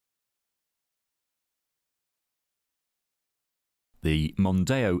The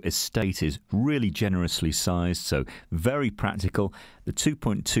Mondeo estate is really generously sized, so very practical. The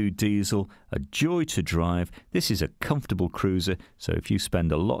 2.2 diesel, a joy to drive. This is a comfortable cruiser, so if you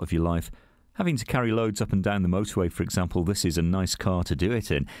spend a lot of your life having to carry loads up and down the motorway, for example, this is a nice car to do it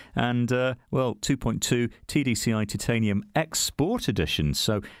in. And, 2.2 Tdci Titanium X Sport Edition,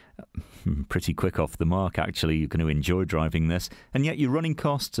 so pretty quick off the mark, actually. You're going to enjoy driving this, and yet your running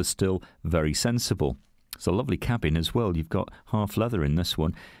costs are still very sensible. It's a lovely cabin as well. You've got half leather in this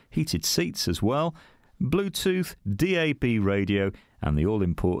one. Heated seats as well. Bluetooth, DAB radio, and the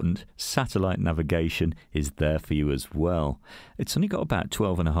all-important satellite navigation is there for you as well. It's only got about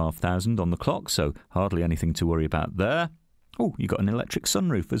 12,500 on the clock, so hardly anything to worry about there. Oh, you got an electric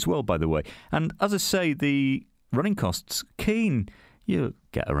sunroof as well, by the way. And as I say, the running costs, keen. You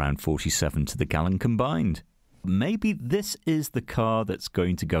get around 47 to the gallon combined. Maybe this is the car that's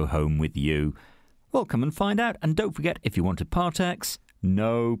going to go home with you. Well, come and find out. And don't forget, if you want a Part X,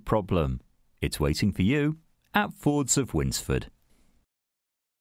 no problem. It's waiting for you at Fords of Winsford.